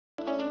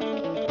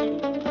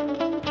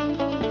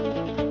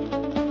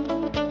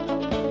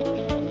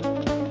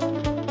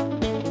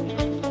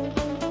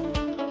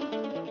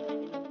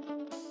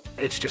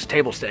It's just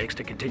table stakes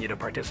to continue to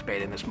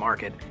participate in this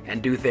market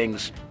and do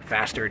things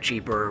faster,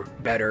 cheaper,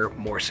 better,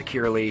 more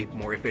securely,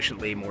 more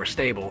efficiently, more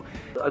stable.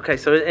 Okay,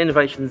 so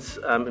innovation's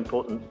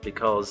important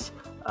because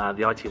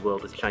the IT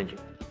world is changing.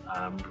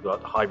 We've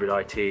got hybrid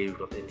IT, we've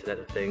got the Internet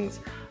of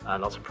Things,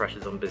 lots of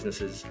pressures on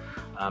businesses,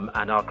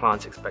 and our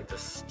clients expect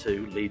us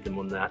to lead them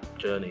on that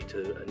journey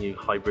to a new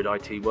hybrid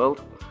IT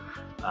world.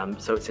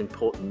 So it's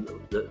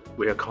important that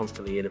we are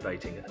constantly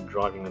innovating and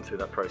driving them through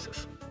that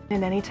process.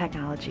 In any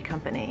technology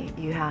company,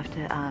 you have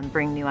to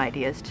bring new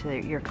ideas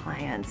to your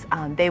clients.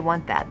 They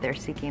want that, they're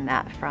seeking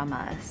that from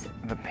us.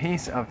 The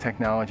pace of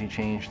technology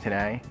change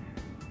today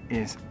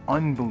is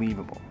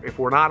unbelievable. If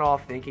we're not all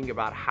thinking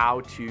about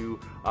how to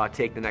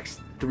take the next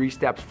 3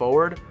 steps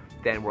forward,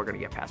 then we're going to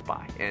get passed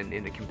by. And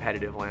in the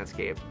competitive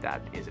landscape,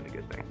 that isn't a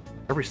good thing.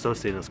 Every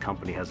associate in this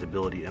company has the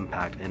ability to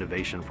impact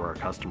innovation for our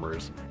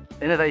customers.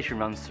 Innovation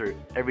runs through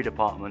every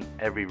department,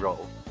 every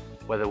role.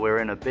 Whether we're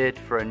in a bid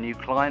for a new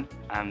client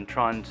and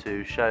trying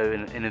to show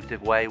in an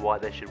innovative way why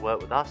they should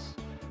work with us,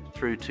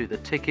 through to the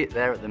ticket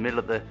there at the middle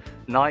of the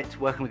night,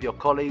 working with your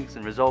colleagues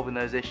and resolving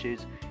those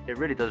issues, it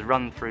really does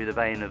run through the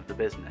vein of the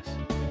business.